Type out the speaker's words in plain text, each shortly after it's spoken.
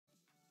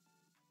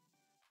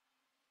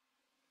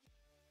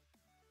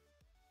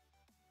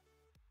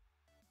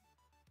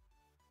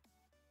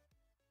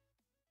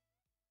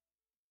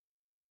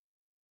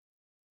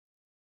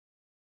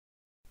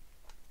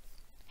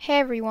Hey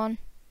everyone,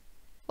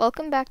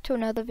 welcome back to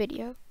another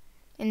video.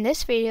 In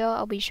this video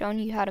I'll be showing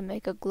you how to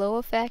make a glow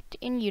effect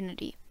in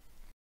Unity.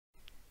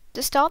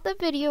 To start the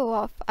video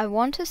off, I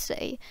want to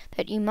say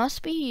that you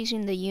must be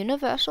using the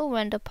Universal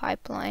Render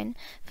Pipeline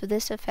for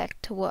this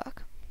effect to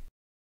work.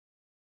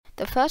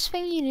 The first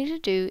thing you need to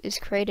do is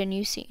create a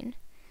new scene.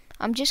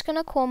 I'm just going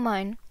to call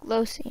mine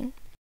Glow Scene.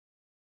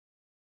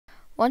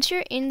 Once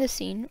you're in the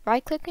scene,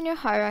 right click on your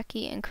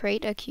hierarchy and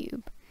create a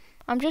cube.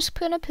 I'm just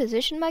going to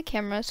position my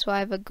camera so I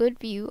have a good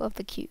view of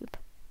the cube.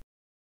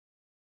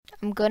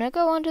 I'm going to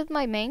go onto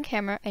my main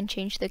camera and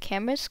change the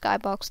camera's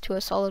skybox to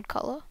a solid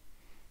color.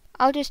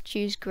 I'll just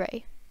choose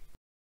gray.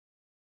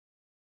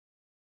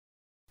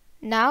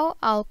 Now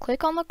I'll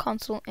click on the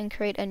console and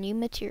create a new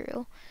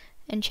material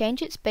and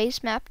change its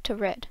base map to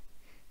red.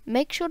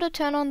 Make sure to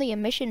turn on the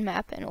emission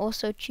map and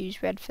also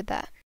choose red for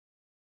that.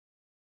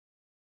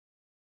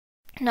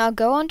 Now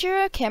go onto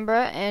your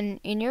camera and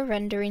in your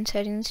rendering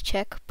settings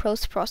check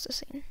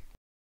post-processing.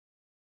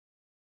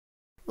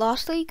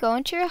 Lastly, go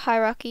into your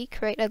hierarchy,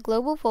 create a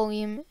global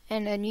volume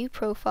and a new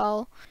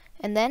profile,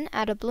 and then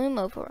add a bloom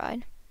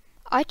override.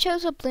 I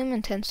chose a bloom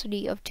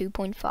intensity of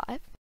 2.5.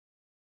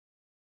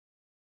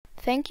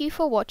 Thank you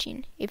for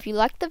watching. If you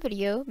liked the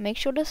video, make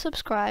sure to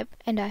subscribe,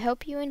 and I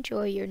hope you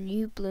enjoy your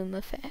new bloom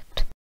effect.